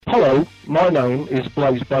Hello, my name is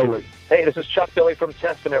Blaze Bailey. Hey, this is Chuck Billy from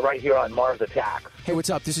Testament right here on Mars Attacks. Hey, what's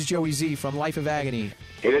up? This is Joey Z from Life of Agony.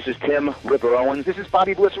 Hey, this is Tim Ripper Owens. This is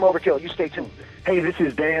Bobby Bliss from Overkill. You stay tuned. Hey, this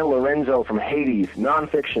is Dan Lorenzo from Hades,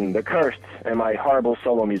 Nonfiction, The Cursed, and my horrible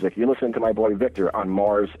solo music. You're listening to my boy Victor on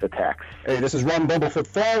Mars Attacks. Hey, this is Ron Bumblefoot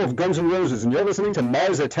Fall of Guns N' Roses, and you're listening to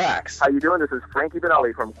Mars Attacks. How you doing? This is Frankie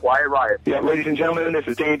Benelli from Quiet Riot. Yeah, ladies and gentlemen, this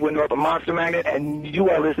is Dave Windorf of Monster Magnet, and you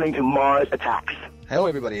are listening to Mars Attacks. Hello,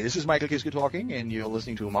 everybody. This is Michael Kiske talking, and you're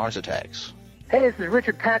listening to Mars Attacks. Hey, this is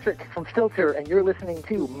Richard Patrick from Stilter, and you're listening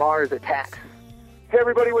to Mars Attacks. Hey,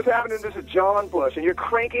 everybody, what's happening? This is John Bush, and you're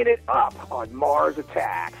cranking it up on Mars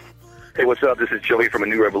Attacks. Hey, what's up? This is Joey from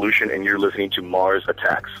Anew Revolution, and you're listening to Mars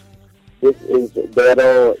Attacks. This is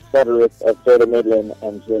Dado Frederick of Midland,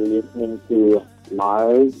 and you're listening to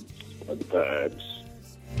Mars Attacks.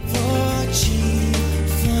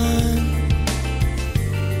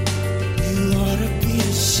 You ought to be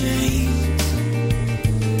ashamed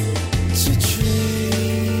to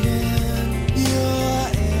trade in your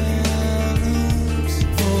heirlooms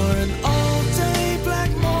for an all-day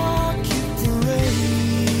black market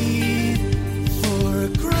parade, for a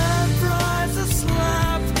grand prize, a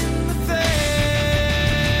slap in the face.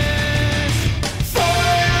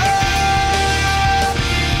 Fire,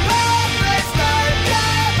 my face that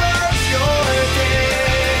covers your dick.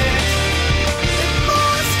 It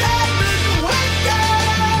must have been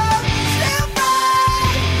wicked, still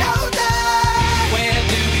find no doubt. Where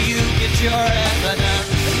do you get your evidence?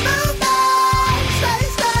 Move back, stay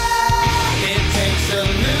still. It takes a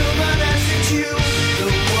luminescent hue, the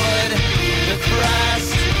wood, the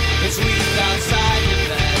crust. It's weak outside your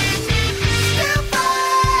vest. Still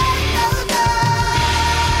find no doubt.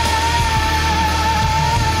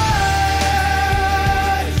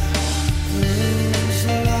 There's a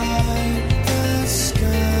light the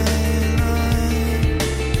skyline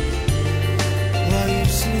while you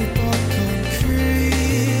sleep on concrete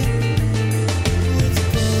with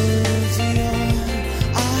birds your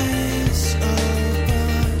eyes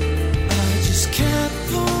open. I just can't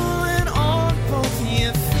pull it on both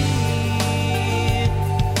your feet.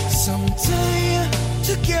 Someday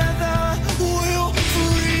together we'll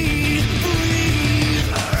breathe.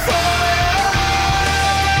 Fire,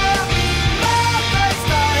 my face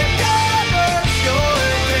that covers your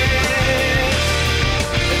dick.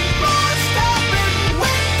 It must have been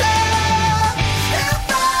winter, still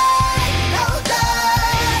find no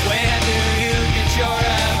doubt. Where do you get your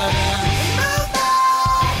evidence? Move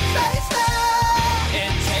back, stay still.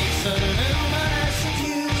 It takes a luminescent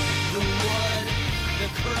hue, the wood, the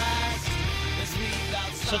crust, the sweet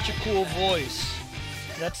outside. Such a cool voice.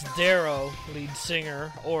 That's Darrow, lead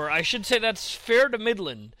singer, or I should say that's Fair to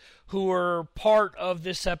Midland, who were part of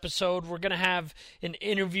this episode. We're going to have an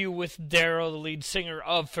interview with Darrow, the lead singer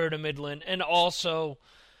of Fair to Midland, and also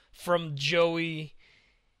from Joey,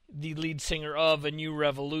 the lead singer of Anew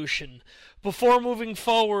Revolution. Before moving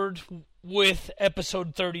forward with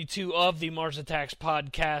episode 32 of the Mars Attacks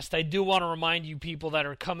podcast, I do want to remind you people that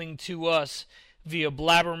are coming to us via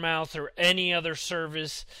Blabbermouth or any other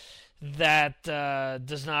service that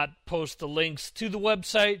does not post the links to the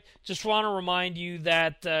website. Just want to remind you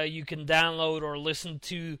that you can download or listen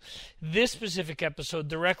to this specific episode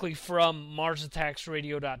directly from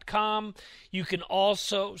MarsAttacksRadio.com. You can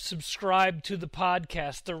also subscribe to the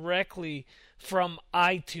podcast directly from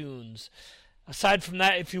iTunes. Aside from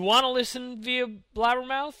that, if you want to listen via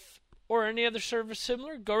Blabbermouth or any other service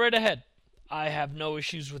similar, go right ahead. I have no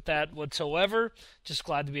issues with that whatsoever. Just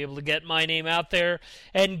glad to be able to get my name out there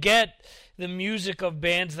and get the music of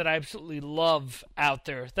bands that I absolutely love out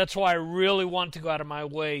there. That's why I really want to go out of my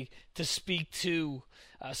way to speak to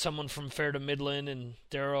someone from Fair to Midland, and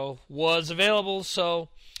Darrow was available, so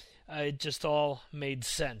it just all made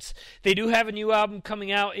sense. They do have a new album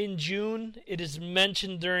coming out in June. It is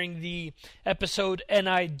mentioned during the episode, and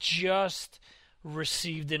I just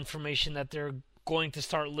received information that they're going to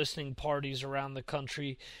start listening parties around the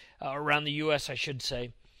country, around the U.S., I should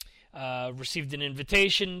say. Received an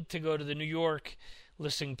invitation to go to the New York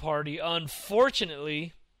listening party.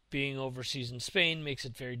 Unfortunately, being overseas in Spain makes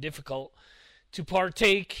it very difficult to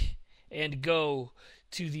partake and go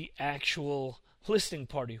to the actual listening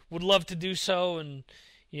party. Would love to do so, and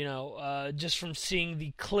just from seeing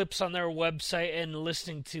the clips on their website and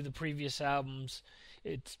listening to the previous albums,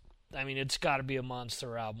 it's got to be a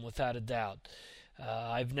monster album without a doubt.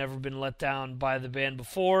 I've never been let down by the band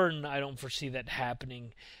before, and I don't foresee that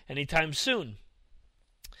happening anytime soon.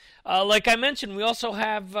 Like I mentioned, we also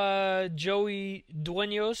have Joey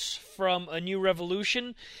Dueños from Anew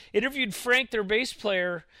Revolution. Interviewed Frank, their bass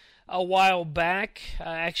player, a while back.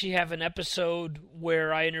 I actually have an episode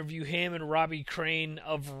where I interview him and Robbie Crane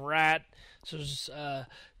of Rat. So it was a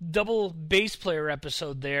double bass player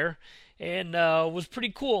episode there, and it was pretty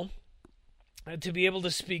cool to be able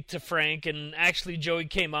to speak to Frank. And actually Joey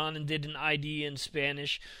came on and did an ID in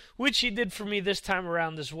Spanish, which he did for me this time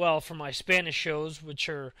around as well for my Spanish shows, which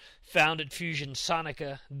are found at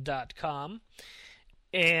fusionsonica.com.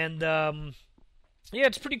 And yeah,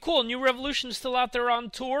 it's pretty cool. New Revolution is still out there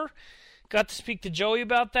on tour. Got to speak to Joey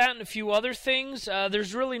about that and a few other things.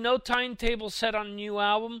 There's really no timetable set on a new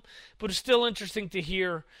album, but it's still interesting to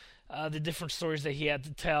hear the different stories that he had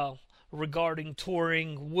to tell regarding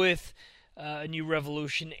touring with A New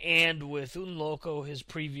Revolution and with Un Loco, his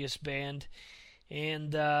previous band.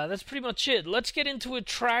 And that's pretty much it. Let's get into a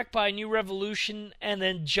track by New Revolution and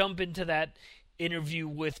then jump into that interview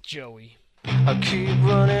with Joey. I keep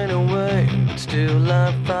running away, but still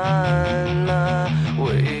I find my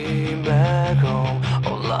way back home.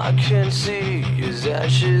 All I can see is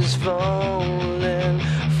ashes falling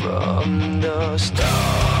from the stars.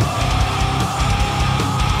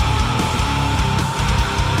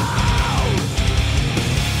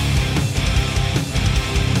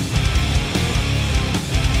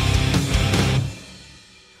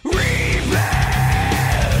 Revenge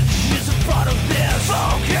is a part of this,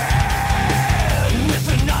 okay?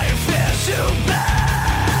 Too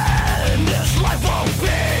bad this life won't be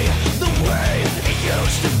the way it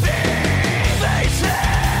used to be. Face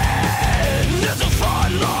it, there's a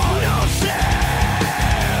fine line of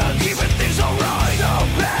sin. Keeping things alright, so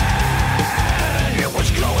bad. It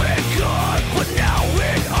was going good, but now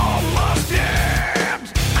it almost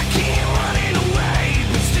ends. I keep running away,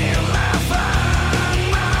 but still I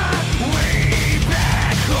find my way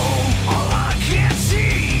back home. All I can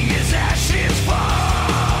see is ashes fall.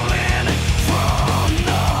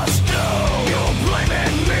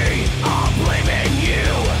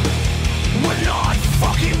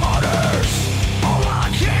 All I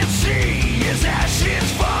can see is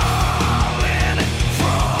ashes falling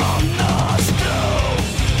from the stove.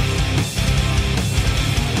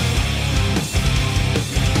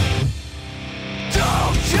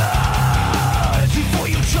 Don't judge before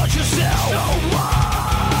you judge yourself. So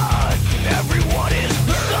what? Everyone is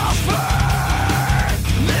perfect.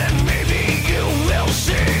 Then maybe you will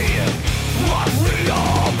see what we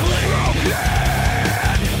all bleed.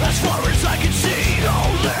 As far as I can see,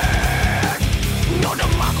 no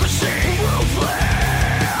democracy,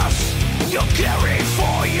 ruthless. You carry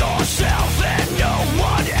for yourself and no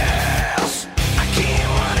one else. I keep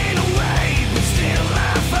running away, but still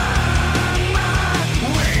I find my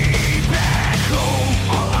way back home.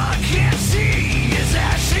 All I can see is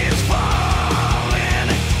ashes falling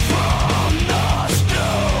from the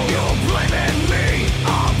stove. You're blaming me,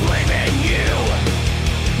 I'm blaming you.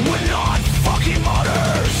 We're not fucking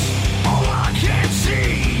martyrs. All I can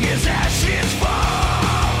see is ashes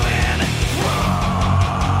falling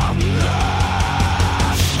from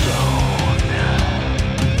the stone.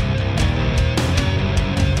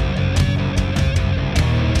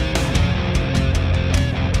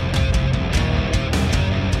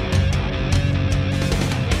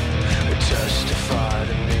 Testify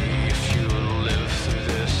to me if you live through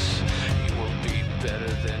this. You will be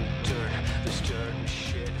better than dirt. This dirt and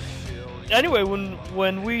shit filled. Anyway,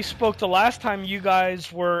 when we spoke the last time you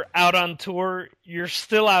guys were out on tour, you're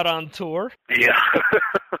still out on tour. Yeah.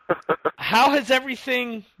 How has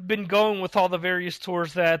everything been going with all the various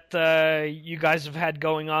tours that you guys have had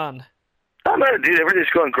going on? Oh man, dude, everything's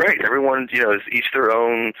going great. Everyone, is each their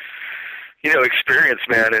own, experience,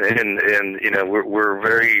 man, and we're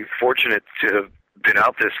very fortunate to have been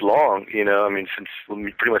out this long. Since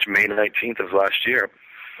pretty much May 19th of last year.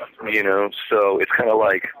 So it's kind of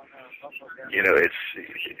like. It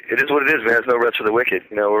is what it is, man. There's no rest for the wicked.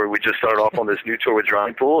 We just started off on this new tour with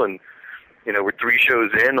Drowning Pool, and we're 3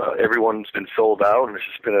 shows in. Everyone's been sold out, and it's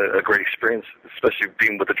just been a great experience, especially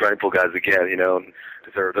being with the Drowning Pool guys again.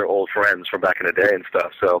 Because they're old friends from back in the day and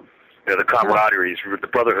stuff. So, the camaraderie, the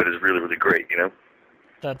brotherhood is really, really great.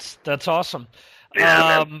 That's awesome.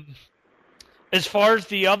 Yeah, as far as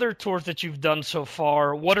the other tours that you've done so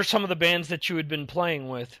far, what are some of the bands that you had been playing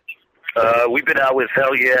with? We've been out with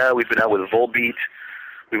Hell Yeah. We've been out with Volbeat.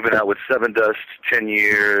 We've been out with Seven Dust, 10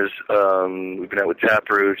 Years. We've been out with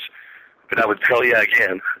Taproot. Been out with Hell Yeah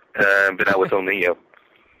again. Been out with Anew.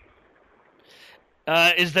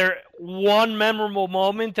 Is there one memorable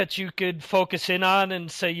moment that you could focus in on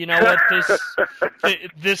and say, you know what,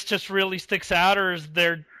 this just really sticks out, or is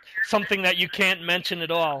there something that you can't mention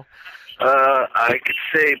at all? I could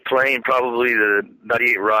say playing probably the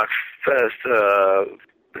 98 Rock Fest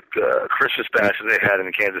Christmas bash that they had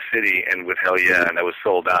in Kansas City, and with Hell Yeah, and that was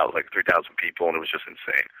sold out, like 3,000 people, and it was just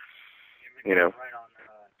insane. You know.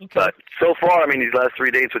 Okay. But so far, I mean, these last 3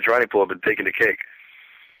 dates with Johnny Pool have been taking the cake.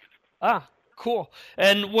 Ah, cool.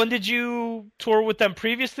 And when did you tour with them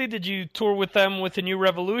previously? Did you tour with them with the New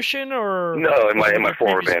Revolution, or no? In my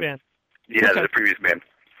former band. Yeah, okay. The previous band.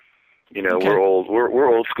 You know, we're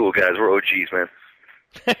old school guys. We're OGs, man.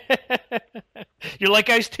 You're like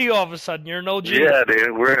Ice-T all of a sudden. You're an OG. Yeah,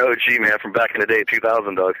 dude. We're an OG, man, from back in the day,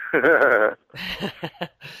 2000, dog.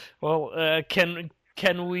 Well,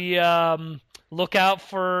 can we look out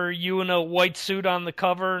for you in a white suit on the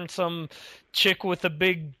cover and some chick with a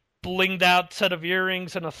big blinged out set of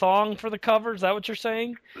earrings and a thong for the cover? Is that what you're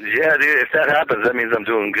saying? Yeah, dude. If that happens, that means I'm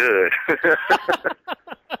doing good.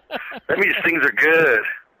 That means things are good.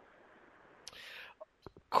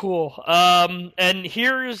 Cool. And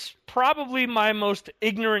here's probably my most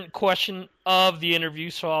ignorant question of the interview,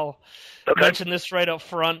 so I'll mention this right up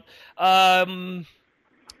front.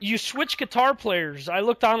 You switched guitar players. I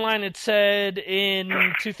looked online, it said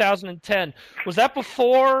in 2010. Was that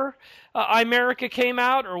before Imerica came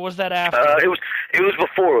out, or was that after? It was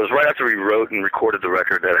before. It was right after we wrote and recorded the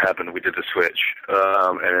record that happened. We did the switch.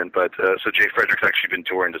 So Jay Frederick's actually been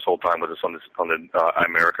touring this whole time with us on the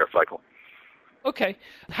Imerica cycle. Okay.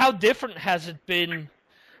 How different has it been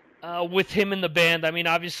with him in the band? I mean,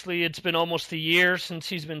 obviously, it's been almost a year since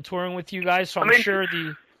he's been touring with you guys, so I'm sure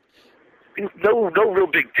the... No real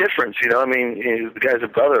big difference, you know. I mean, the guy's a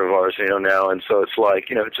brother of ours, you know, now, and so it's like,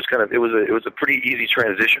 you know, it's just kind of, it was a pretty easy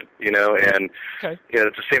transition, you know, and okay. You know,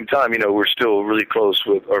 at the same time, you know, we're still really close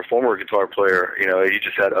with our former guitar player. You know, he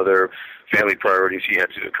just had other family priorities he had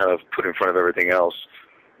to kind of put in front of everything else,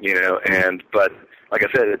 you know, but like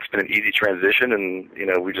I said, it's been an easy transition, and you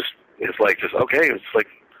know, it's like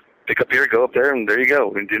pick up here, go up there, and there you go.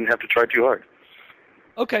 We didn't have to try too hard.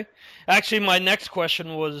 Okay. Actually, my next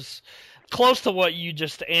question was close to what you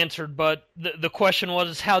just answered, but the question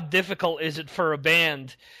was, how difficult is it for a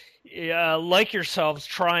band like yourselves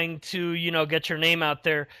trying to, you know, get your name out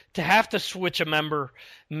there to have to switch a member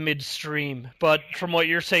midstream? But from what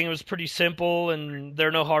you're saying, it was pretty simple, and there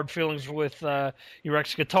are no hard feelings with your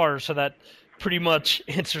ex-guitar, so that pretty much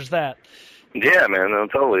answers that. Yeah, man, no,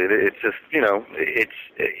 totally. It's just, you know, it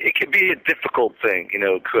could be a difficult thing, you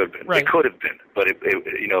know, it could have been. Right. It could have been, but it,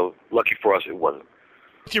 you know, lucky for us, it wasn't.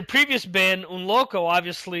 With your previous band, Un Loco,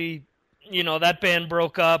 obviously, you know, that band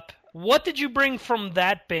broke up. What did you bring from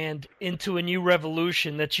that band into A New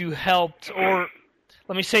Revolution that you helped, or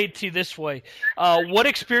let me say it to you this way, what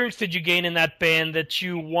experience did you gain in that band that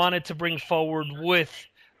you wanted to bring forward with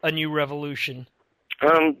A New Revolution?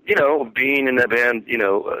 You know, being in that band, you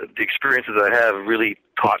know, the experiences I have really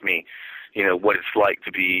taught me, you know, what it's like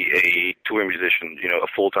to be a touring musician, you know, a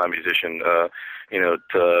full-time musician, you know,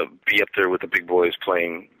 to be up there with the big boys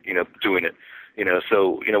playing, you know, doing it, you know.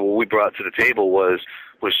 So, you know, what we brought to the table was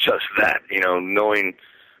just that, you know, knowing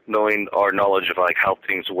our knowledge of like how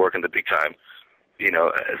things work in the big time, you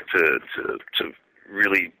know, to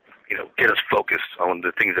really, you know, get us focused on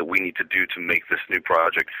the things that we need to do to make this new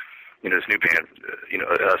project, you know, this new band, you know,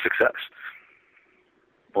 a success.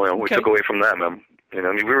 Well, we took away from that, man. You know,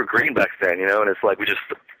 I mean, we were green back then, you know, and it's like we just,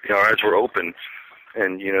 you know, our eyes were open,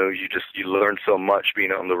 and you know, you learn so much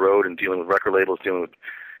being on the road and dealing with record labels, dealing with,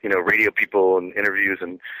 you know, radio people and interviews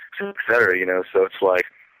and et cetera, you know. So it's like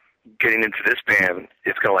getting into this band,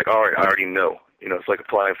 it's kind of like, all right, I already know, you know, it's like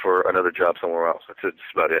applying for another job somewhere else. That's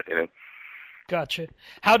about it, you know. Gotcha.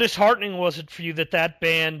 How disheartening was it for you that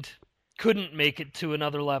band couldn't make it to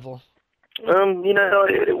another level? You know,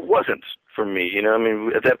 it wasn't for me. You know, I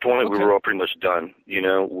mean, at that point we were all pretty much done. You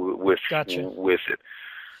know, with it.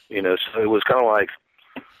 You know, so it was kind of like,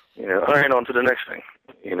 you know, all right, on to the next thing.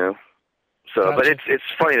 You know, so but it's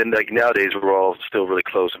funny that like nowadays we're all still really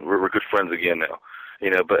close and we're good friends again now. You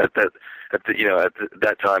know, but at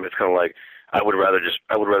that time it's kind of like I would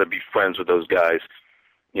rather be friends with those guys,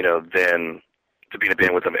 you know, than to be in a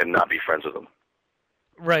band with them and not be friends with them.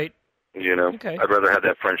 Right. You know, okay. I'd rather have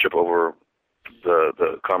that friendship over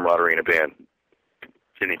the camaraderie in a band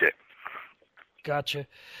any day. Gotcha.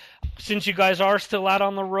 Since you guys are still out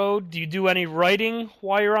on the road, do you do any writing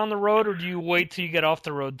while you're on the road, or do you wait till you get off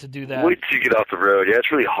the road to do that? Wait till you get off the road. Yeah,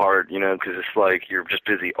 it's really hard, you know, because it's like you're just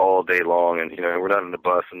busy all day long, and, you know, we're not in the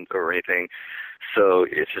bus or anything. So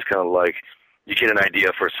it's just kind of like you get an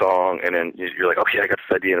idea for a song, and then you're like, okay, I got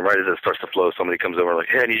this idea, and right as it starts to flow, somebody comes over and like,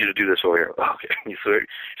 hey, I need you to do this over here. Oh, okay. So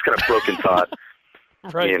it's kind of broken thought.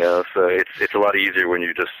 Right. You know, so it's a lot easier when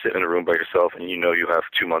you just sit in a room by yourself and you know you have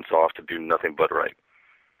 2 months off to do nothing but write.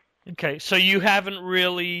 Okay, so you haven't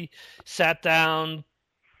really sat down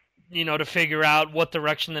to figure out what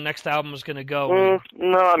direction the next album was going to go?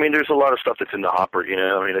 No, I mean, there's a lot of stuff that's in the hopper,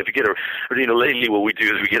 I mean, if you get lately what we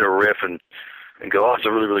do is we get a riff and go, oh, it's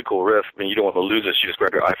a really, really cool riff. I mean, you don't want to lose it. You just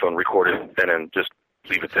grab your iPhone, record it, and then just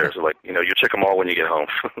leave it there. So, you'll check them all when you get home.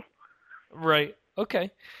 Right. Okay.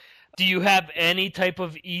 Do you have any type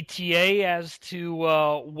of ETA as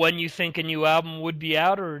to when you think a new album would be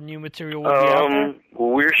out or new material would be out there? Well,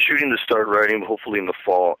 we're shooting to start writing hopefully in the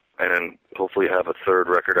fall, and then hopefully have a third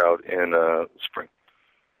record out in spring.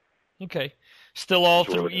 Okay. Still all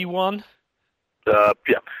through E1? Yeah.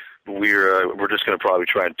 We're just going to probably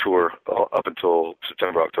try and tour up until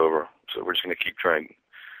September, October. So we're just going to keep trying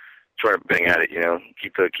to bang at it,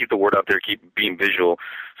 keep the word out there, keep being visual,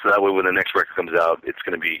 so that way when the next record comes out, it's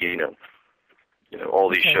going to be, all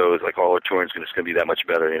these shows, all our touring is just going to be that much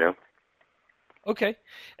better, Okay.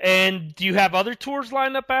 And do you have other tours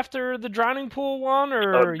lined up after the Drowning Pool one,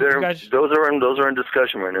 or you guys? Those are in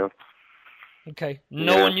discussion right now. Okay.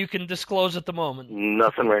 No one you can disclose at the moment.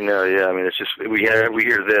 Nothing right now. Yeah, I mean, it's just we hear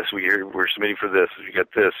this, we're submitting for this, we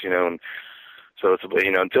got this, and so it's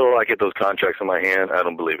until I get those contracts in my hand, I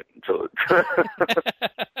don't believe it. Until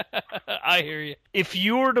I hear you. If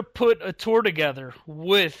you were to put a tour together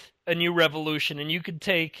with A New Revolution, and you could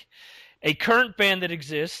take a current band that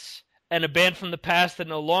exists and a band from the past that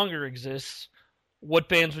no longer exists, what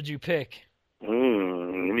bands would you pick? Let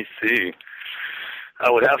me see. I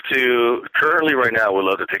would have to, currently right now, I would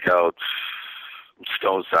love to take out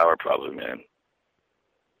Stone Sour probably, man.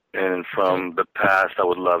 And from the past, I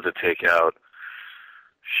would love to take out,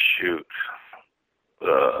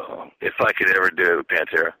 if I could ever do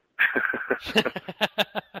Pantera.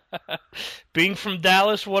 Being from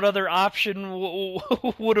Dallas, what other option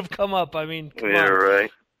would have come up? I mean, come on. Right.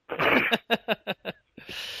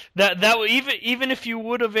 that even if you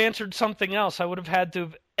would have answered something else, I would have had to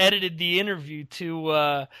have edited the interview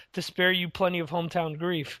to spare you plenty of hometown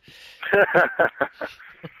grief.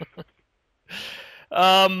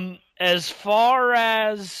 As far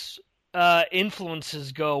as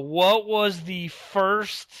influences go, what was the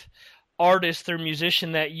first artist or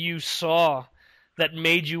musician that you saw that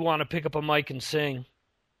made you want to pick up a mic and sing?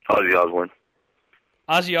 Ozzy Osbourne.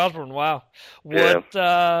 Ozzy Osbourne, wow. What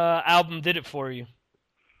album did it for you?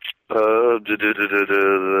 No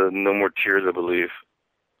More Tears, I believe.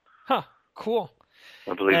 Huh, cool.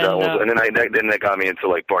 I believe that one. And then that got me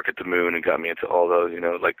into Bark at the Moon, and got me into all those,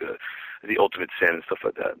 the Ultimate Sin and stuff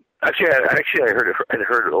like that. Actually, I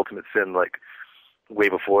heard Ultimate Sin way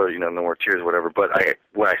before, No More Tears or whatever. But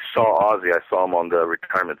when I saw Ozzy, I saw him on the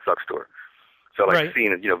Retirement Sucks tour. So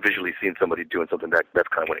seeing it, visually seeing somebody doing something, that's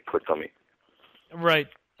kind of when it clicked on me. Right,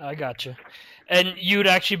 I gotcha. And you'd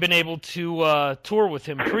actually been able to tour with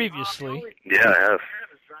him previously. Yeah, I have.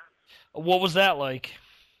 What was that like?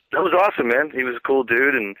 That was awesome, man. He was a cool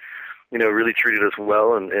dude, and really treated us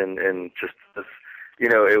well, and just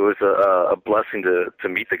it was a blessing to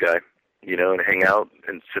meet the guy, and hang out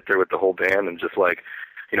and sit there with the whole band, and just right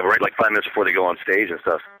 5 minutes before they go on stage and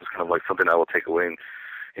stuff. It's kind of something I will take away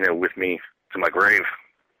and with me to my grave.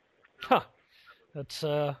 Huh. That's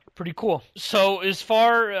pretty cool. So as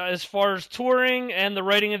far as touring and the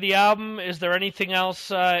writing of the album, is there anything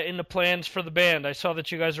else in the plans for the band? I saw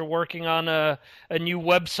that you guys are working on a new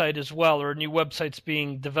website as well, or a new website's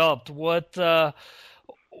being developed. What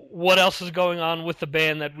else is going on with the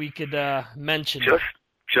band that we could mention? Just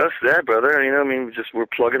that, brother. We're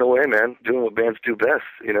plugging away, man, doing what bands do best,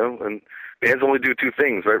 and bands only do two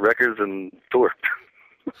things, right? Records and tour.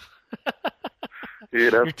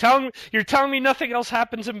 You're telling me nothing else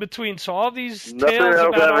happens in between. So all these tales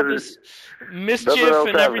about all this mischief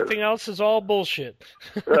and everything else is all bullshit.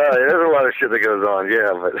 There's a lot of shit that goes on,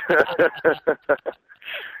 yeah,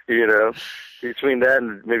 but between that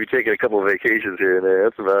and maybe taking a couple of vacations here and there,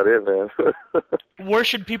 that's about it, man. Where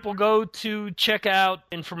should people go to check out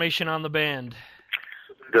information on the band?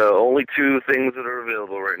 The only two things that are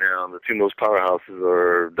available right now, the two most powerhouses,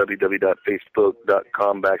 are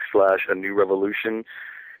www.facebook.com/AnewRevolution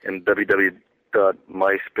and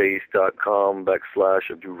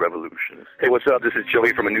www.myspace.com/AnewRevolution. Hey, what's up? This is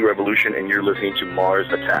Joey from A New Revolution, and you're listening to Mars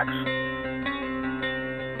Attacks.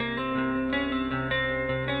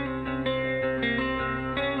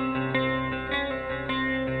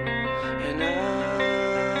 And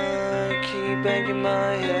I keep banging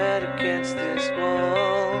my head against this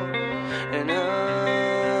wall. And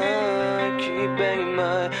I keep banging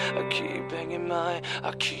my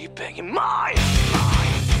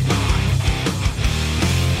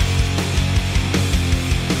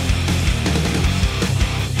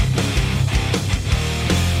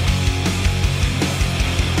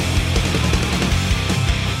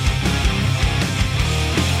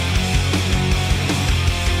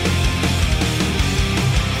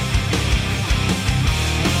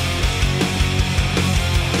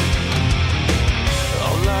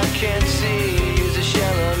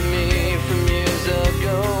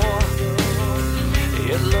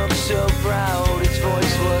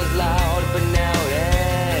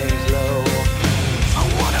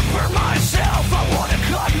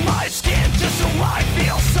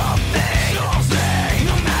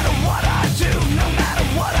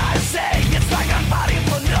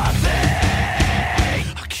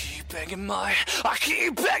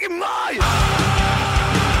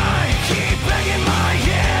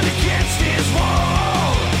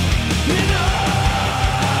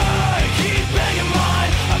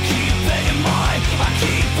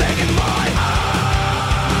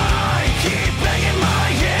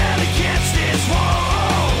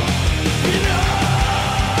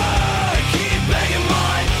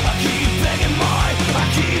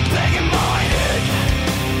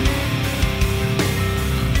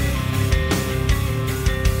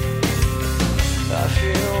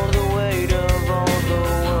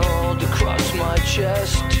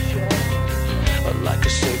chest. Like a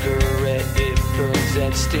cigarette, it burns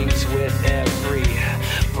and stings with every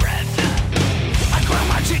breath. I grind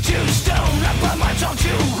my teeth to stone, I bite my tongue to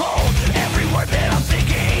hold every word that I'm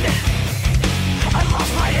thinking. I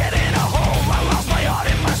lost my head in a hole, I lost my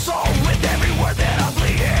heart and my soul with every word that I'm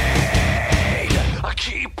bleeding. I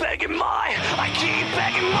keep begging my head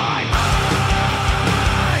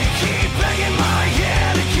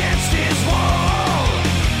against his wall.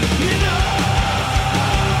 You know,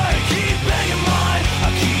 I keep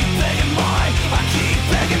begging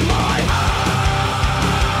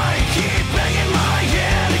my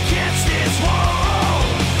head against his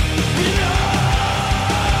wall. You know,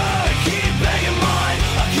 I keep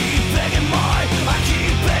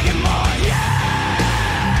begging my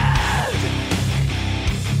head.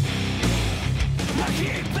 I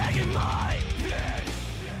keep begging my head.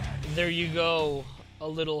 There you go, a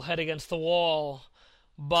little Head Against the Wall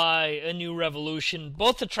by Anew Revolution.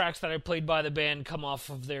 Both the tracks that I played by the band come off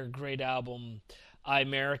of their great album, I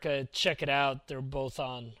America. Check it out. They're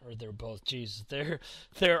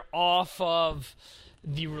off of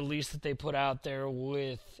the release that they put out there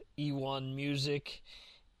with E1 Music.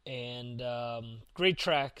 And great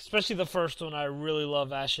track, especially the first one. I really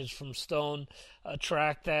love Ashes from Stone, a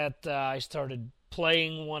track that I started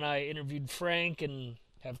playing when I interviewed Frank and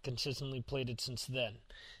have consistently played it since then.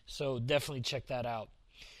 So definitely check that out.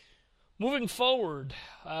 Moving forward,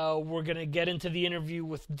 we're going to get into the interview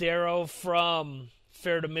with Darrow from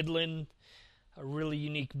Fair to Midland, a really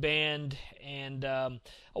unique band. And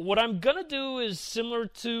what I'm going to do is similar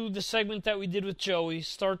to the segment that we did with Joey,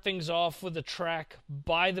 start things off with a track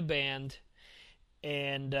by the band.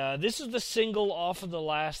 And this is the single off of the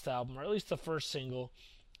last album, or at least the first single,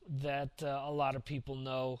 that a lot of people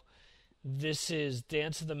know. This is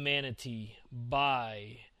Dance of the Manatee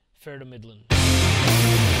by Fair to Midland.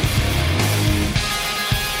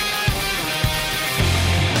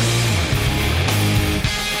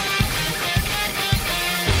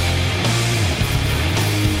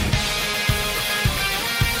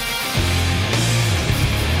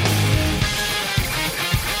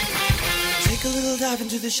 Take a little dive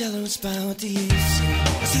into the shallow spout, do you see?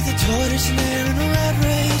 I see the tortoise in there in a rat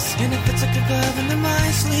race, and it fits like a glove into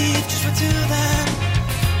my sleeve. Just wait till then,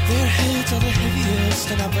 their heads are the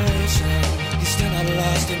heaviest in operation. He's still not a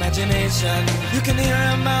lost imagination. You can hear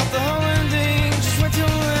him out the whole ending. Just wait till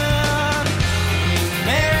then.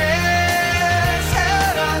 Mary's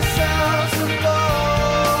had ourselves a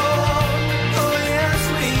ball. Oh yes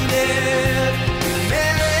we did.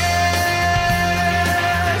 Mary's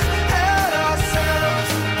had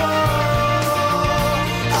ourselves a ball.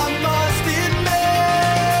 I must admit,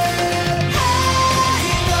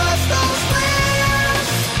 he lost those plans.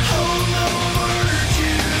 Hold no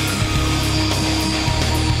virtue.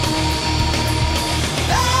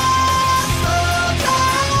 That's the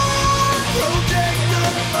time. Protect the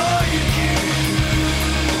fire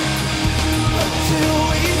until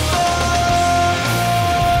we fall.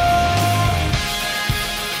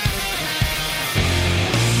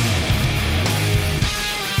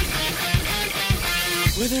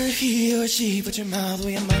 Whether he or she put your mouth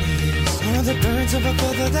where your money is, one of the birds of a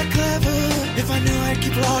feather that clever. If I knew I'd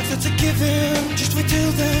keep rocks, that's a given. Just wait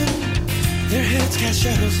till then. Their heads cast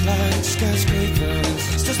shadows like skyscrapers,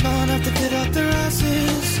 still small enough to fit up their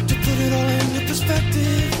asses. To put it all into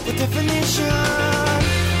perspective, with definition,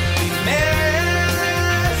 we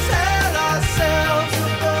Mary's had ourselves a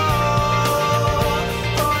ball.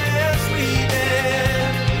 Oh yes we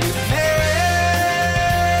did. We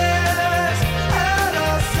Mary's had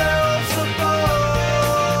ourselves a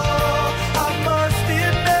ball. I must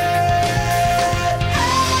admit,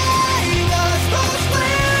 he lost those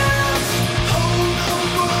limbs. Hold no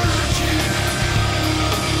virtue.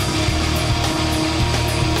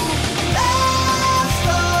 That's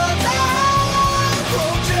the time.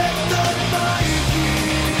 Project the Nike.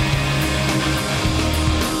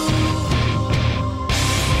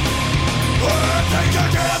 Take a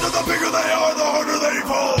gander, the bigger they are, the harder they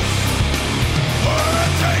fall.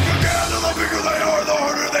 Take a gander, the bigger they are, the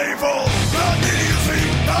harder they fall. Not needy, you see,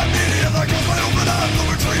 not needy, and I come my open arms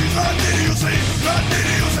over trees. Not needy, you see, not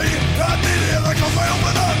needy, you see, not needy, and I come my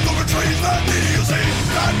open arms over trees. Not needy, you see,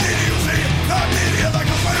 not needy, you see, not needy, and I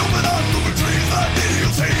come my open arms over trees. Not needy,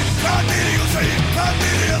 you see, not needy, you see, not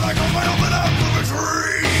needy, and I come my open arms over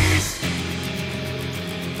trees.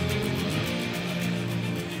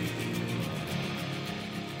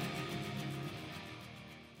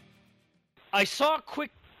 I saw a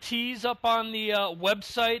quick tease up on the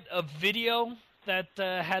website of video that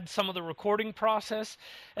had some of the recording process,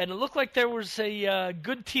 and it looked like there was a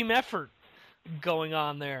good team effort going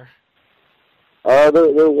on there. There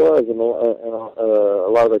was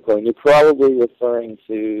a lot of recording. You're probably referring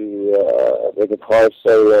to the guitar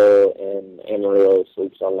solo in Amarillo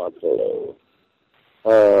Sleeps on My Pillow,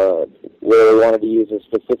 where we wanted to use a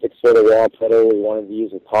specific sort of wah pedal. We wanted to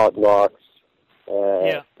use a talk box,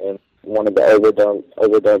 and wanted to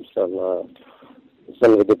overdub some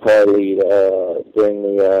of the guitar lead during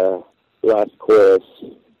the last chorus.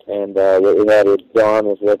 And what we had was John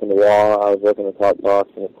was working the wah, I was working the talk box,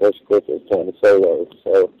 and of course Cliff was playing the solo.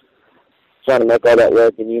 So trying to make all that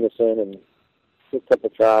work in unison, and took a couple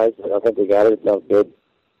tries, but I think we got it. It sounds good.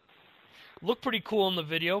 Looked pretty cool in the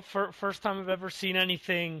video. First time I've ever seen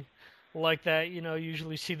anything like that. You know,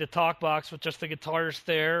 usually see the talk box with just the guitars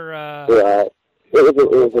there. Right. It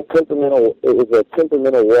was a temperamental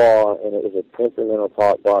wah, and it was a temperamental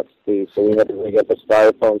talk box too. So we had to rig up a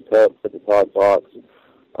styrofoam cup for the talk box.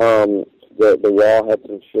 The wall had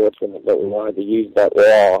some shorts in it, but we wanted to use that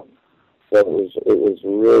wall. So it was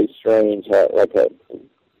really strange how, it goes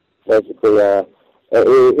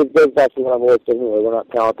back to what I've always said anyway, we're not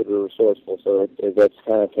talented, we're resourceful, so that's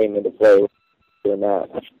kind of came into play doing that.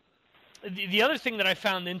 The other thing that I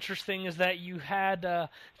found interesting is that you had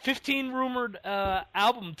 15 rumored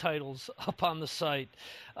album titles up on the site.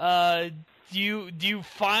 Do you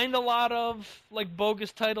find a lot of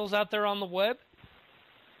bogus titles out there on the web?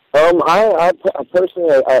 I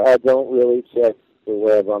personally don't really check the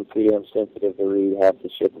web. I'm too damn sensitive to read half the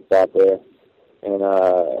shit that's out there, and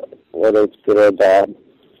whether it's good or bad.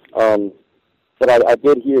 But I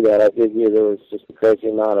did hear that. I did hear there was just a crazy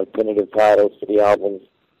amount of tentative titles for the albums,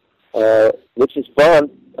 which is fun.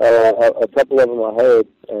 A couple of them I heard,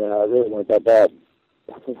 and I really weren't that bad.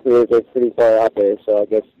 They're pretty far out there, so I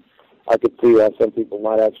guess I could see why some people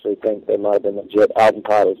might actually think they might have been legit album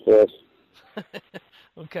titles for us.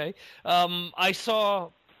 Okay. I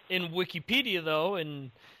saw in Wikipedia, though,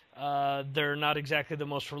 and they're not exactly the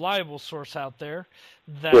most reliable source out there,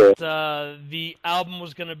 that the album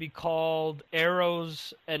was going to be called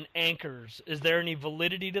Arrows and Anchors. Is there any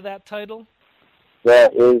validity to that title?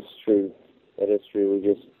 That is true. That is true. We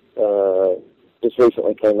just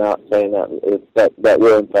recently came out saying that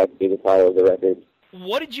will in fact be the title of the record.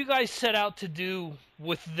 What did you guys set out to do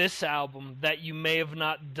with this album that you may have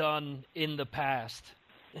not done in the past?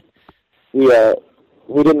 We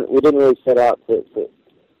didn't really set out to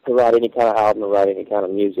write any kind of album or write any kind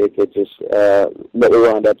of music. It just what we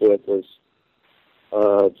wound up with was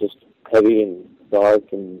just heavy and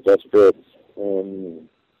dark and desperate, and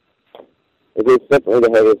it is definitely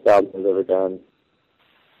the heaviest album we've ever done,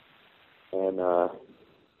 and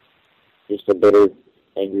just a bitter,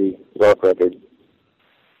 angry rock record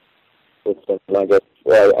with some, I guess,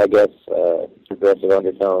 progressive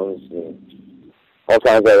undertones and all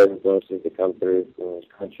kinds of other influences that come through, from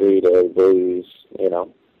country to blues, you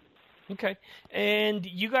know. Okay. And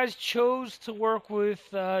you guys chose to work with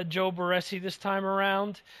Joe Barresi this time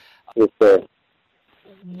around. Yes, sir.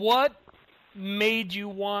 What made you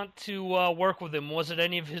want to work with him? Was it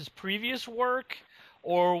any of his previous work,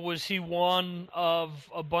 or was he one of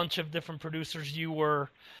a bunch of different producers you were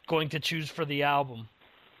going to choose for the album?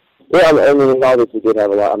 Yeah, I mean, obviously did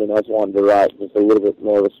have a lot. I mean, I just wanted to write just a little bit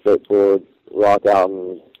more of a straightforward rock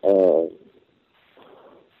album.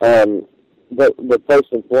 But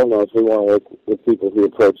first and foremost, we want to work with people who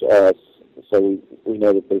approach us, so we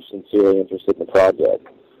know that they're sincerely interested in the project.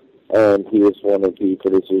 And he was one of the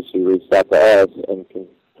producers who reached out to us and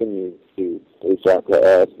continues to reach out to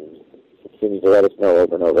us and continues to let us know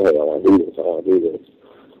over and over, hey, I want to do this, I want to do this.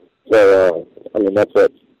 So, I mean, that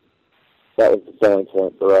was the selling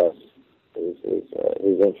point for us, his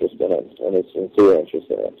interest in it, and his sincere interest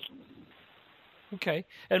in it. Okay.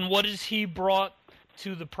 And what has he brought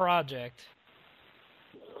to the project?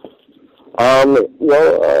 He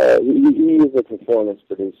is a performance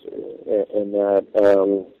producer, and that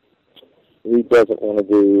he doesn't want to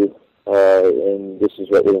do, and this is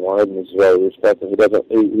what we wanted, and this is what we respect him. He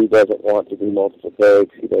doesn't want to do multiple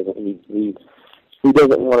takes. He doesn't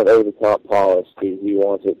want it over the top polished. He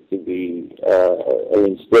wants it to be,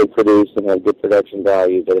 still produced and have good production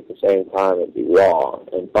value, but at the same time it be raw.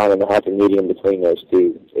 And finding the happy medium between those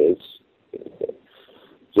two is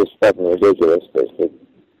just fucking ridiculous. To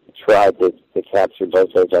try to capture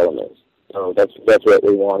both those elements. So that's what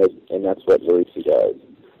we wanted, and that's what Barresi does.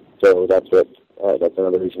 So that's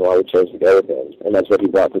another reason why we chose to go with him, and that's what he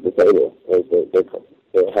brought to the table, was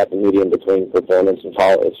the happy medium between performance and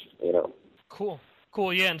polish, you know. Cool,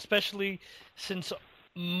 yeah, and especially since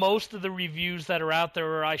most of the reviews that are out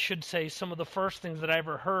there, or I should say some of the first things that I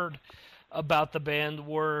ever heard about the band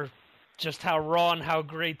were just how raw and how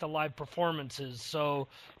great the live performance is. So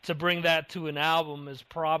to bring that to an album is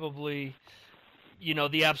probably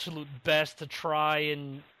the absolute best to try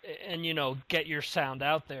and get your sound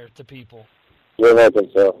out there to people. We're hoping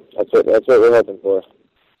so. That's what we're hoping for.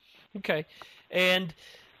 Okay. And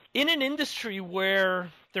in an industry where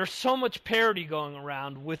there's so much parody going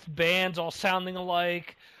around, with bands all sounding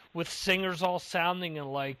alike, with singers all sounding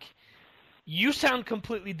alike, you sound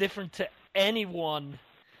completely different to anyone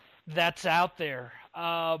that's out there.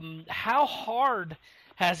 How hard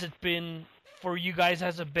has it been for you guys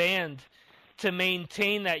as a band to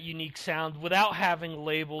maintain that unique sound without having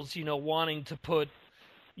labels, wanting to put,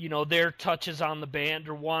 their touches on the band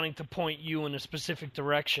or wanting to point you in a specific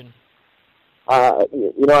direction? I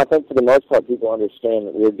think for the most part, people understand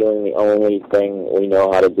that we're doing the only thing we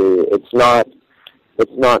know how to do. It's not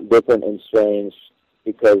different and strange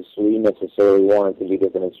because we necessarily want it to be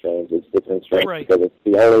different and strange. It's different and strange because it's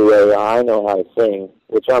the only way I know how to sing.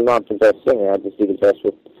 Which I'm not the best singer. I just do the best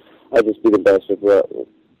with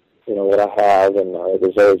what I have, and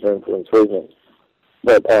there's always room for improvement.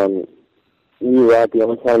 But we write the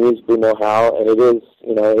only kind of music we know how, and it is,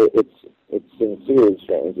 it's sincerely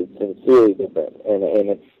strange. It's sincerely different,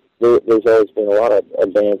 and there's always been a lot of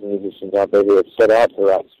bands and musicians out there who have set out to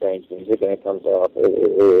write strange music, and it comes off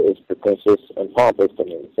it's pretentious and pompous to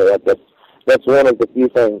me. So that's one of the few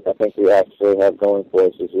things I think we actually have going for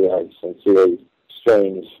us, is we are sincerely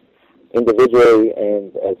strange, individually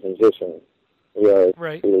and as musicians. We are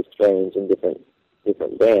really strange and different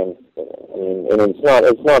band. I mean, and it's not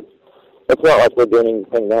like we're doing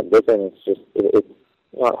anything that different. It's just it's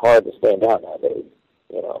not hard to stand out nowadays.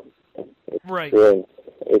 It's really,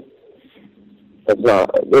 it's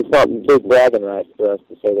not big bragging rights for us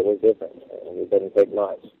to say that we're different, and it doesn't take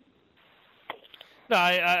much. No,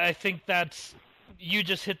 I think you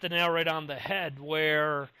just hit the nail right on the head.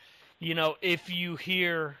 Where, if you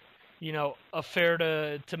hear, a Fair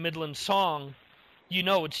to Midland song,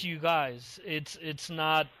 it's you guys. It's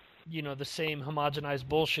not, the same homogenized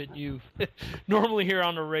bullshit you normally hear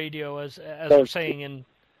on the radio, as we're saying, and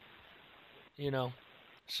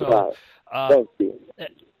so. Thank you.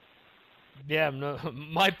 Yeah, no,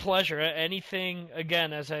 my pleasure. Anything,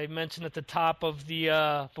 again, as I mentioned at the top of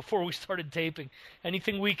the before we started taping,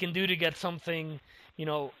 anything we can do to get something,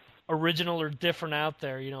 original or different out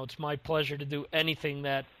there, it's my pleasure to do anything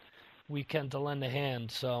that we can to lend a hand.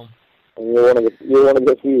 So. And you want to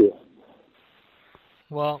get you.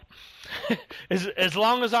 Well, as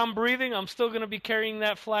long as I'm breathing, I'm still going to be carrying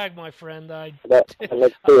that flag, my friend. That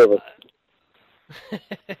makes two of us.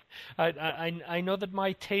 I know that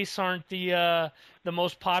my tastes aren't the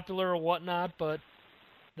most popular or whatnot, but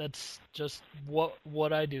that's just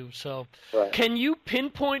what I do. So, Can you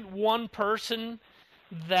pinpoint one person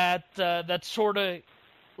that sort of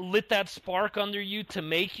lit that spark under you to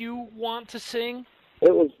make you want to sing?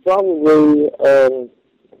 It was probably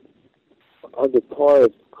our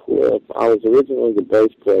guitarist Cliff. I was originally the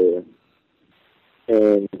bass player,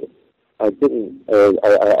 and I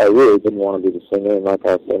really didn't want to be the singer, and like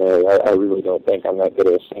I said, I really don't think I'm that good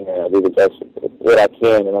of a singer. I do the best with what I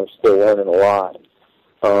can, and I'm still learning a lot.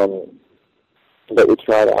 But we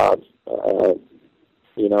tried out,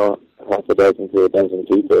 half a dozen to a dozen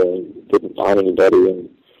people, and didn't find anybody, and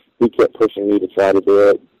he kept pushing me to try to do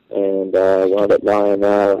it, and wound up buying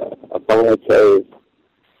a phone cave,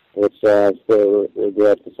 which I still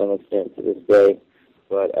regret to some extent to this day.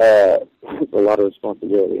 But it's a lot of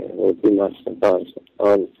responsibility, and it was too much sometimes.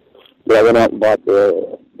 But I went out and bought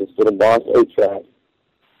this little Boss 8-track,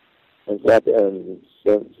 and sat there and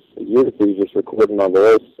spent a year or two just recording my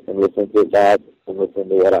voice and listening to it back and listening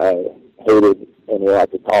to what I hated and what I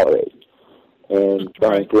could tolerate, and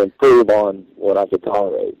trying to improve on what I could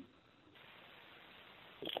tolerate.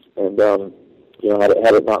 And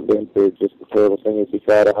had it not been for just the terrible singers who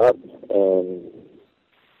tried out and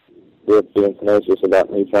being tenacious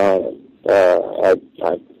about me trying, I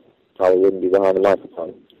probably wouldn't be behind the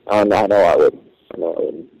microphone. I know I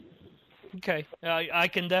wouldn't. Okay, I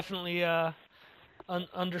can definitely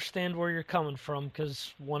understand where you're coming from,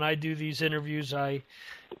 because when I do these interviews, I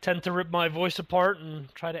tend to rip my voice apart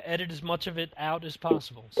and try to edit as much of it out as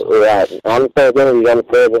possible. So. Right. I'm a terrible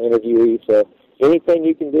interviewee, so anything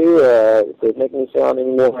you can do to make me sound any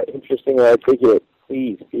more interesting or articulate,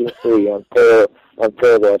 please feel free. I'm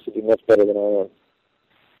terrible. I should be much better than I am.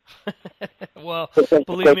 Well,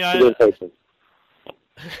 believe me,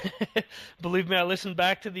 I listened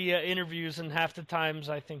back to the interviews, and half the times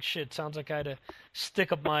I think, shit, sounds like I had to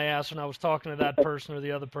stick up my ass when I was talking to that person or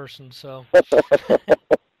the other person. So.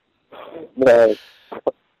 No.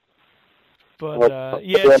 But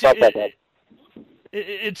yeah.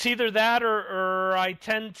 It's either that or I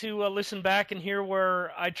tend to listen back and hear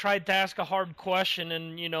where I tried to ask a hard question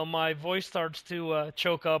and, my voice starts to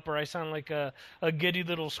choke up or I sound like a giddy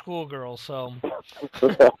little schoolgirl. So,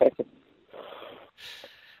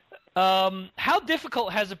 how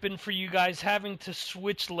difficult has it been for you guys having to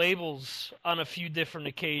switch labels on a few different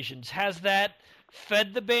occasions? Has that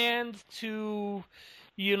fed the band to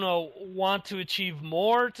want to achieve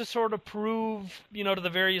more to sort of prove, to the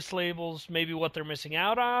various labels maybe what they're missing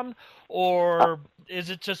out on? Or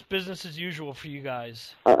is it just business as usual for you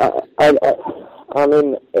guys? I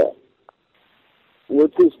mean, we're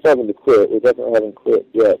too stubborn to quit. We definitely haven't quit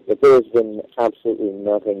yet. But there has been absolutely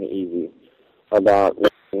nothing easy about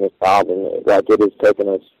making this album. Like, it has taken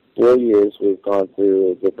us 4 years. We've gone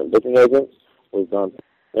through different booking agents. We've gone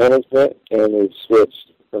through management. And we've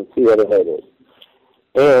switched from 2 other labels.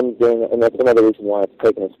 And that's another reason why it's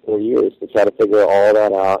taken us 4 years to try to figure all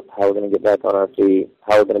that out, how we're going to get back on our feet,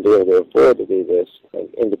 how we're going to be able to afford to do this,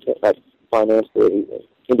 independently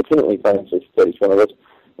financially for each one of us,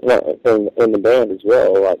 and the band as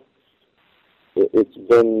well. Like, it's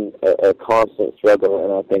been a constant struggle,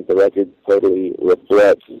 and I think the record totally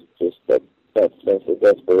reflects just that sense of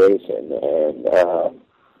desperation and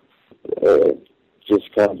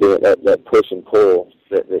just kind of that push and pull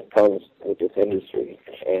that comes with this industry.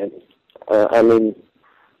 And I mean,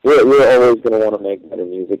 we're always going to want to make better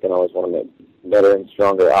music and always want to make better and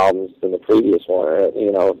stronger albums than the previous one.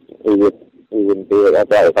 We wouldn't do it. I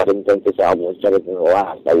thought if I didn't think this album was better than the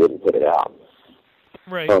last, I wouldn't put it out.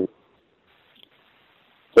 Right.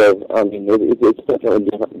 So I mean, it's definitely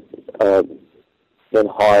been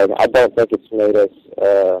hard. I don't think it's made us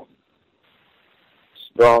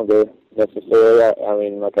stronger necessarily. I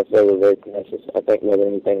mean, like I said, we're very tenacious. I think more than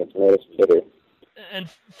anything, it's made us fitter. And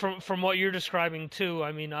from what you're describing too,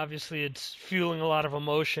 I mean, obviously it's fueling a lot of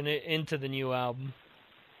emotion into the new album.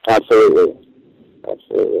 Absolutely.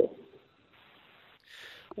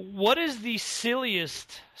 What is the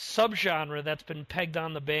silliest subgenre that's been pegged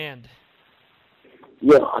on the band?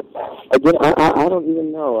 Yeah, again, I don't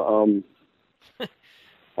even know.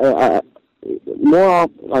 More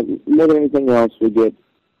than anything else, we get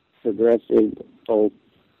progressive folk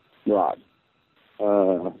rock,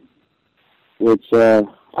 which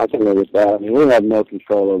I can live with that. I mean, we have no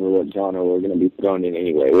control over what genre we're going to be thrown in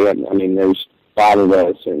anyway. There's 5 of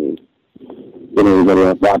us, and everybody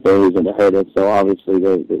else out there who's going to hurt us. So obviously,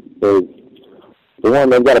 the one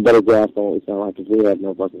they've got a better grasp on what we sound like, because we have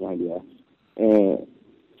no fucking idea. And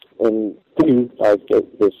 2,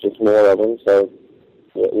 there's just more of them. So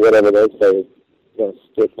whatever they say is going to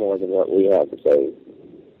stick more than what we have to say.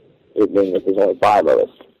 It being that there's only 5 of us.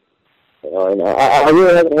 And I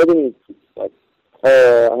really haven't heard any, I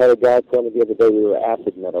had a guy tell me the other day we were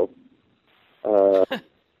acid metal.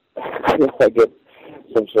 I guess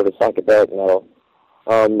some sort of psychedelic metal.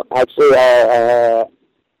 Actually,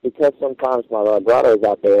 because sometimes my vibrato's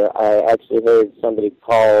out there, I actually heard somebody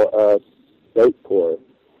call us Soapcore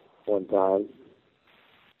one time.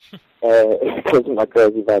 Because of my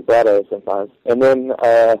crazy vibrato sometimes. And then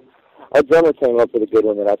our drummer came up with a good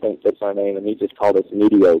one that I think fits our name, and he just called us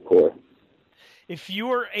Mediocore. If you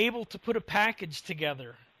were able to put a package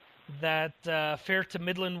together that Fair to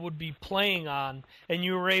Midland would be playing on, and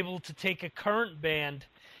you were able to take a current band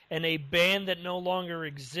and a band that no longer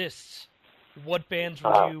exists, what bands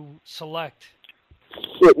would you select?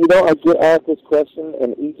 Shit, I get asked this question,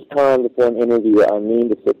 and each time before an interview, I mean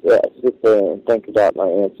to sit there and think about my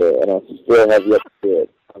answer, and I still have yet to do it.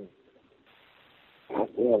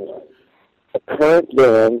 A current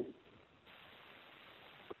band,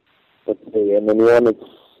 let's see, and then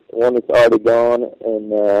one that's already gone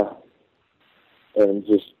and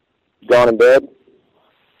just gone and dead.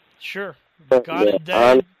 Sure, gone and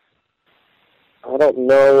dead. I don't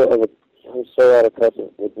know of a. I'm so out of touch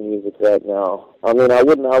with music right now. I mean, I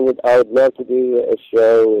would love to do a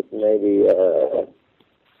show with maybe I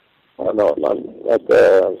don't know,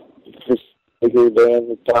 just bigger bands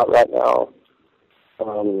that's out right now.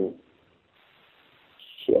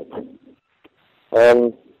 Shit.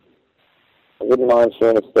 I wouldn't mind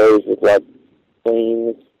sharing a stage with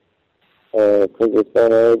Queen, Queen of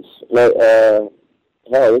Stone Age.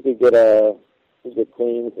 Hell, we could get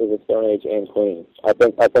Queen of the Stone Age and Queen. I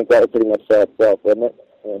think that would pretty much sell itself, wouldn't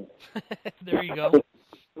it? There you go.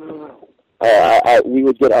 We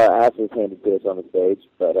would get our asses handed to us on the stage,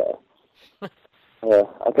 but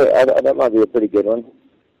that might be a pretty good one.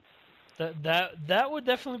 That would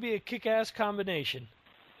definitely be a kick-ass combination.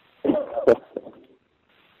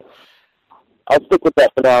 I'll stick with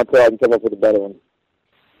that for now until I can come up with a better one.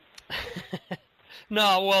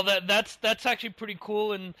 No, well, that's actually pretty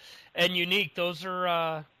cool and unique. Those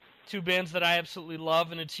are two bands that I absolutely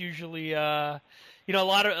love, and it's usually a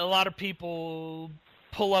lot of people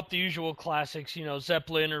pull up the usual classics,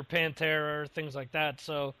 Zeppelin or Pantera or things like that.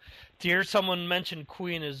 So to hear someone mention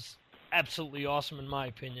Queen is absolutely awesome in my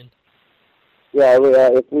opinion. Yeah,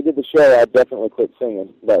 if we did the show, I'd definitely quit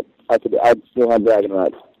singing, but I'd still have bragging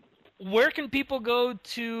rights. Where can people go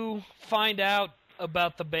to find out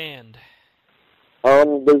about the band?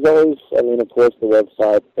 There's always, of course, the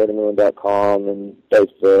website, FairToMidland.com, and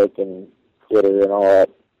Facebook, and Twitter, and all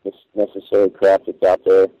that necessary crap that's out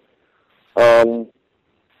there. Follow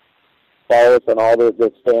us on all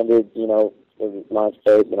the standards,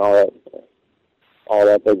 MySpace and all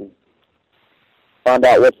that. They can find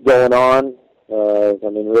out what's going on.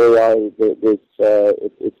 Really,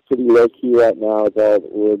 it's pretty low key right now.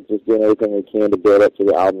 We're just doing everything we can to build up to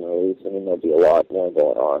the album release. There'll be a lot more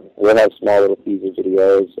going on. We'll have small little teaser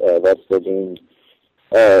videos of us still being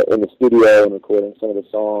in the studio and recording some of the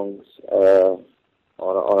songs on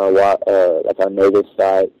our Mavis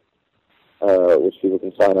site, which people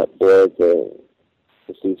can sign up for to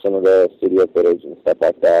see some of the studio footage and stuff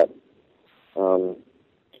like that.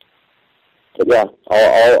 But yeah,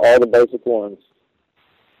 all the basic ones.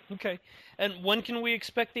 Okay. And when can we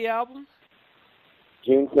expect the album?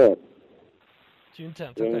 June 10th. June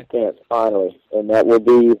 10th, June okay. 10th, finally. And that will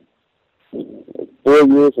be 4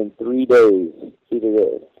 years and 3 days.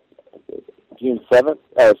 Either June 7th?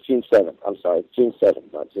 Oh, it's June 7th. I'm sorry. It's June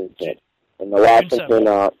 7th, not June 10th. And the last one came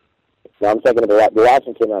out... No, I'm talking about the last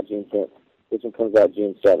one came out June 10th. This one comes out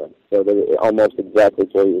June 7th. So they're almost exactly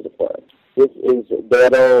 4 years apart. This is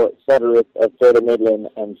Daryl Sutterick of Fair to Midland,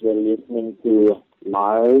 and you're listening to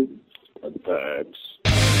Mars Attacks.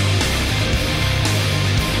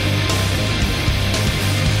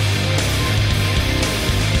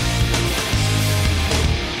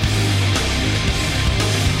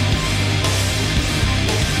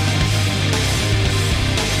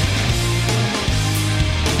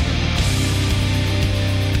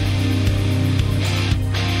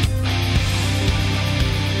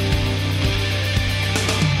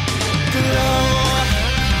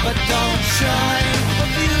 But don't shine,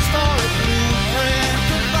 refuse for a blueprint.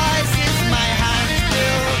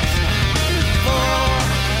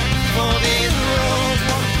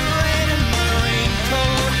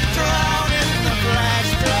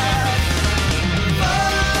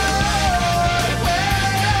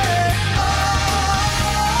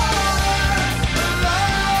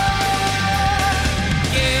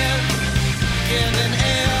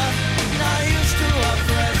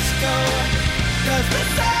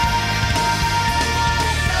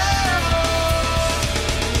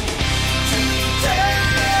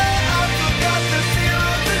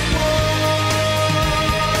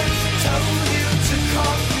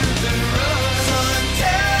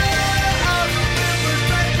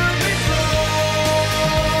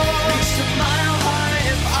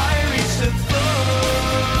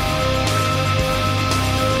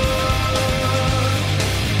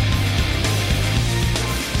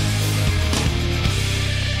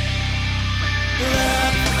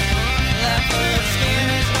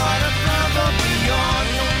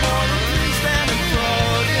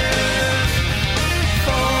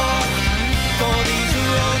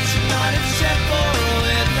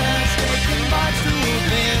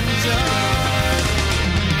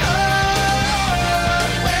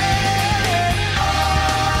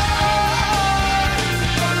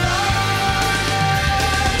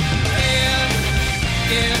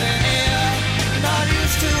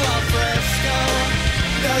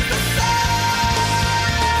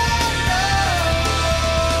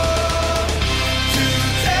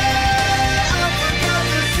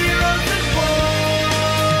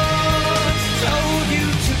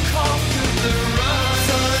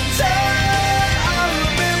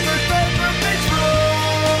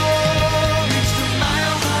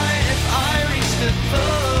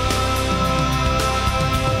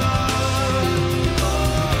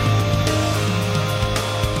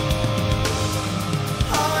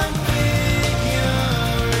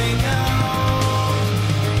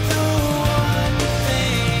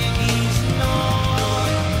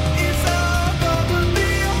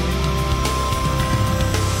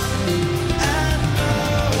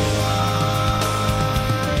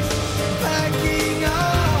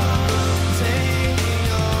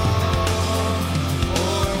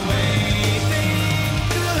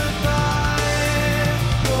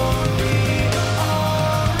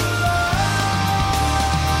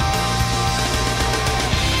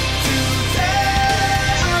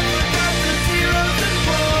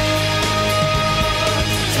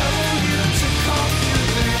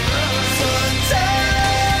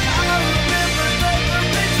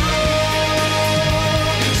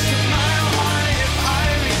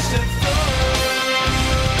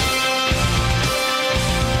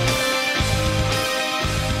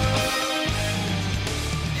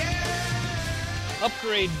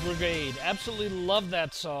 Brigade. Absolutely love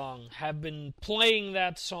that song. Have been playing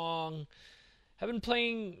that song. Have been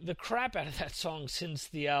playing the crap out of that song since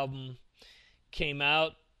the album came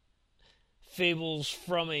out. Fables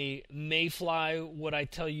from a Mayfly, What I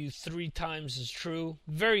Tell You 3 Times Is True.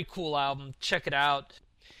 Very cool album. Check it out.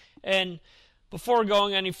 And before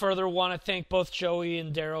going any further, want to thank both Joey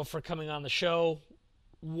and Darrow for coming on the show.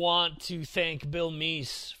 Want to thank Bill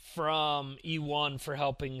Meese from E1 for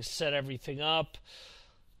helping set everything up.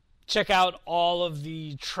 Check out all of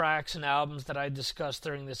the tracks and albums that I discussed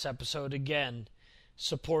during this episode. Again,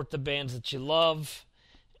 support the bands that you love.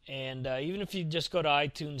 And even if you just go to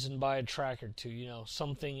iTunes and buy a track or two, you know,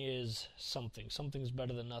 something is something. Something's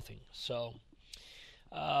better than nothing. So,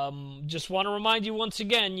 just want to remind you once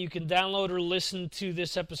again, you can download or listen to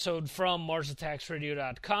this episode from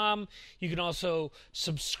MarsAttacksRadio.com. You can also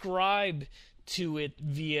subscribe to it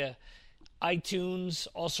via iTunes.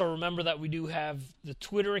 Also, remember that we do have the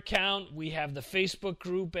Twitter account, we have the Facebook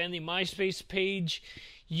group, and the MySpace page.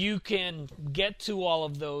 You can get to all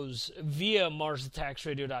of those via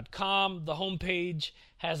MarsAttacksRadio.com. The homepage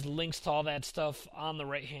has links to all that stuff on the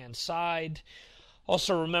right-hand side.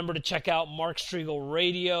 Also, remember to check out Mark Striegel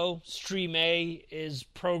Radio. Stream A is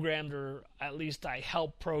programmed, or at least I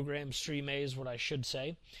help program Stream A is what I should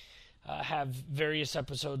say. Have various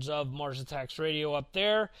episodes of Mars Attacks Radio up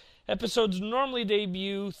there. Episodes normally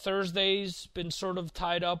debut Thursdays. Been sort of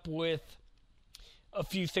tied up with a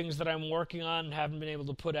few things that I'm working on. Haven't been able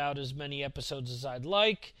to put out as many episodes as I'd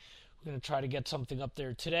like. We're going to try to get something up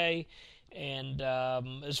there today. And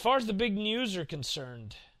as far as the big news are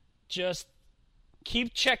concerned, just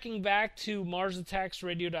keep checking back to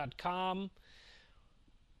MarsAttacksRadio.com.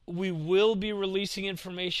 We will be releasing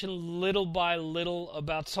information little by little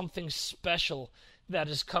about something special that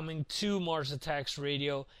is coming to Mars Attacks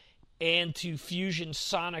Radio and to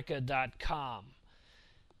FusionSonica.com.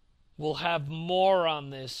 We'll have more on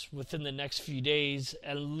this within the next few days,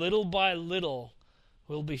 and little by little,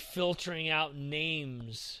 we'll be filtering out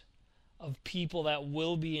names of people that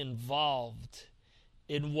will be involved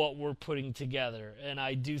in what we're putting together. And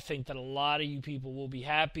I do think that a lot of you people will be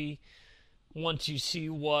happy once you see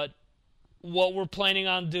what we're planning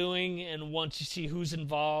on doing, and once you see who's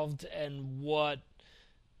involved and what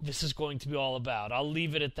this is going to be all about. I'll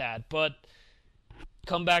leave it at that. But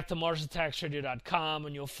come back to MarsAttacksRadio.com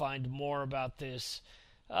and you'll find more about this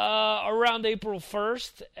around April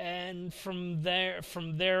 1st. And from there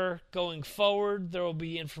going forward, there will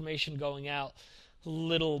be information going out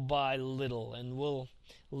little by little, and we'll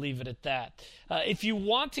leave it at that. If you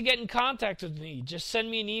want to get in contact with me, just send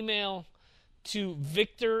me an email to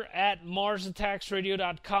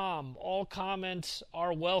victor@MarsAttacksRadio.com. All comments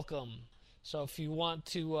are welcome. So if you want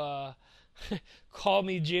to call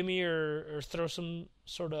me Jimmy or throw some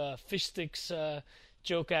sort of fish sticks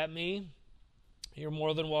joke at me, you're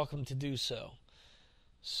more than welcome to do so.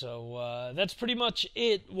 So that's pretty much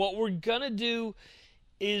it. What we're going to do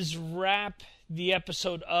is wrap the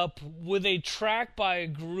episode up with a track by a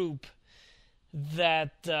group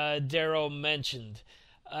that Darrow mentioned.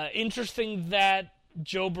 Interesting that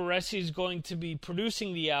Joe Barresi is going to be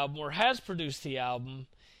producing the album, or has produced the album.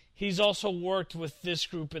 He's also worked with this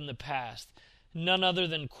group in the past. None other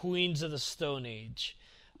than Queens of the Stone Age.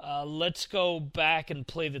 Let's go back and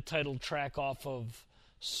play the title track off of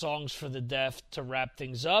Songs for the Deaf to wrap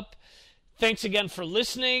things up. Thanks again for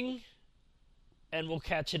listening, and we'll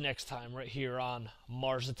catch you next time right here on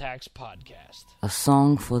Mars Attacks Podcast. A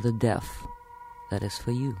song for the deaf, that is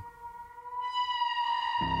for you.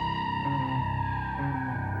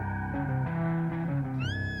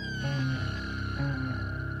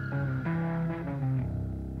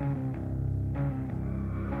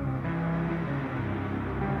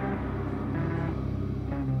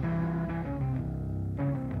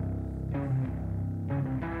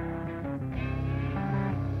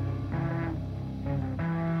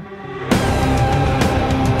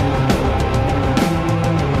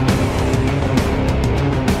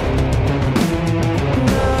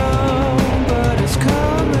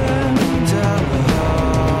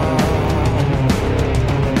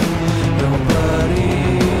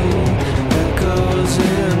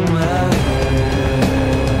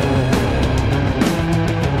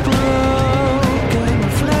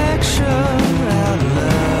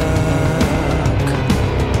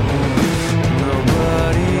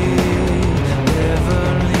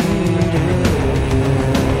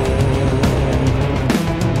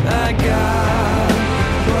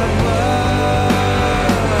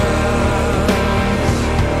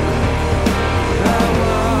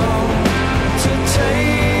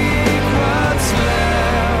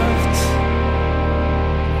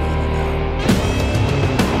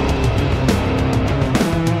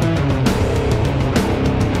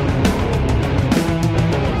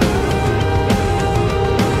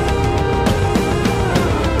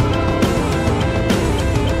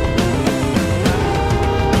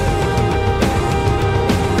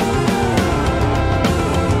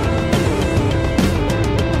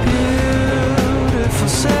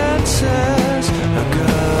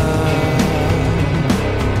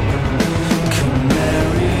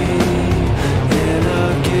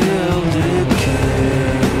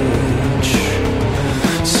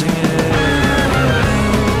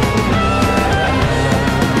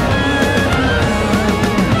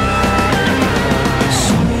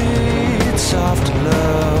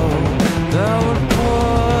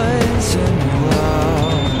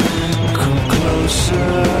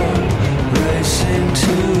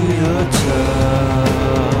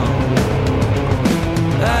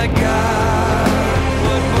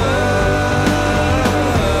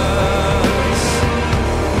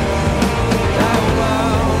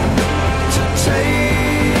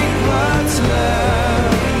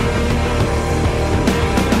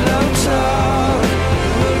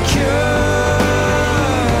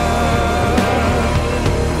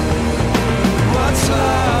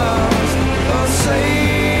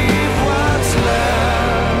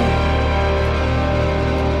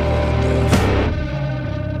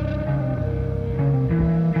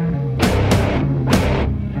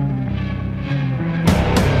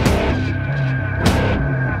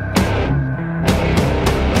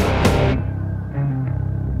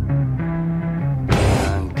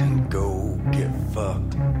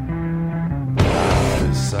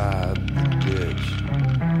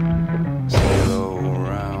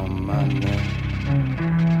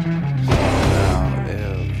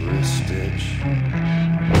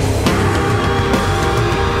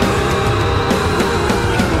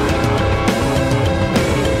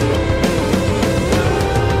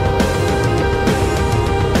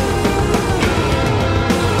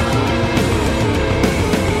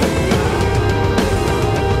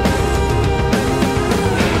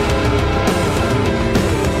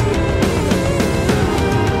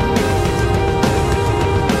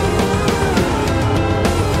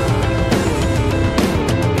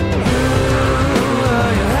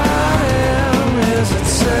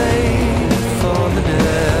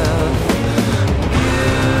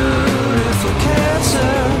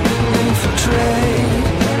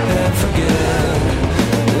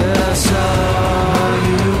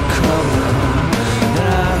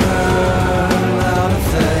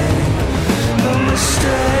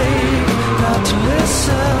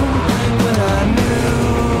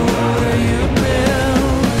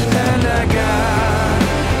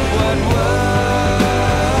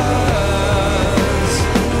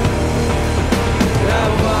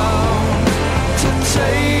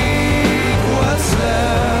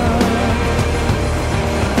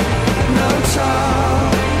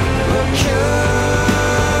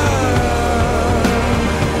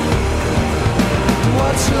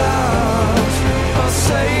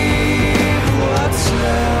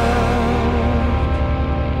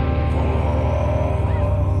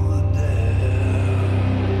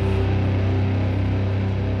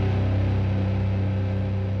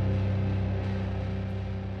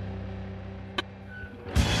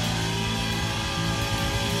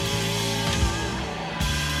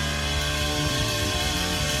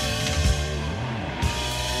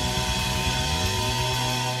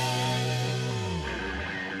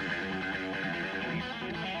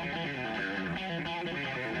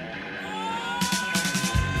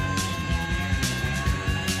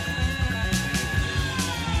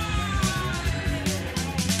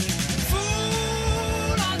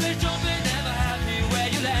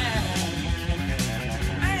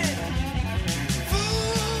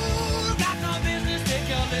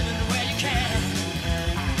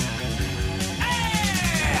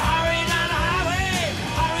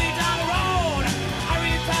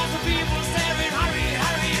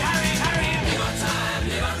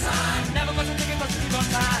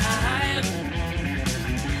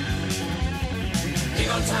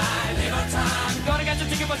 on time, leave on time. Gonna get your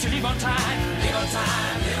ticket, but you leave on time. Leave on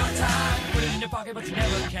time, leave on time. Put it in your pocket, but you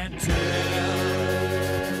never can tell.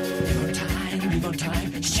 Leave on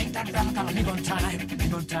time, shake that rattle, gotta leave on time.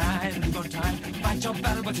 Leave on time, leave on time. Fight your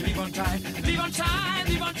battle, but you leave on time. Leave on time,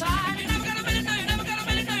 leave on time. You never got a minute, no, you never got a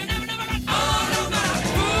minute, no, you never got. Oh, no matter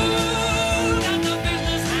who got no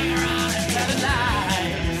business, hang around and tell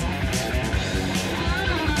lies.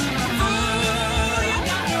 Fool, you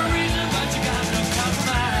got no reason, but you got no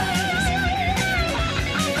compromise.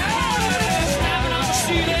 Hey, stabbing on the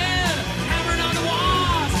ceiling, hammering on the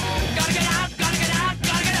walls. Gotta get out, gotta get out,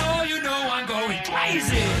 gotta get out. Oh, you know I'm going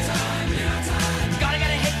crazy. Gotta get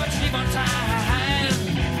a hit, but you leave on time.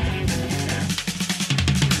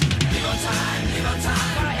 Leave on time, leave on time.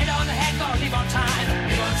 Gotta hit on the head, gotta leave on time.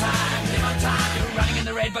 Leave on time, leave on time. You're running in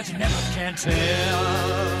the red, but you never can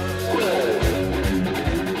tell.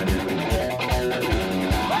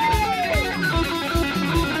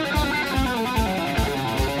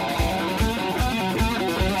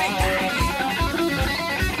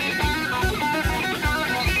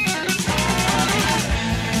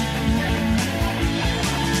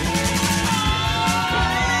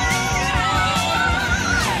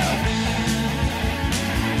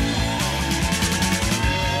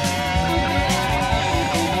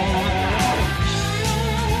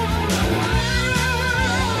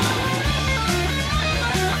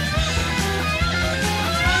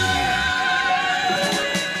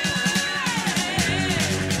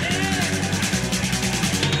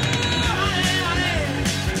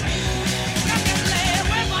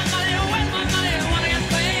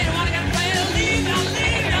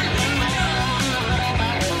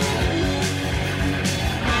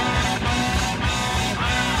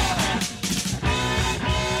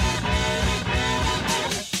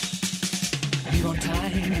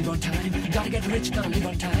 Gotta get rich, gotta live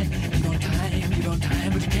on time. Live on time, live on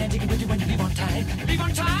time. But you can't take it with you when you live on time. Live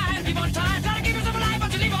on time, live on time. Gotta keep yourself alive,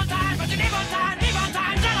 but you live on time. But you live on time, live on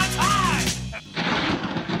time, live on time.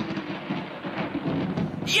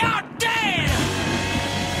 You're dead!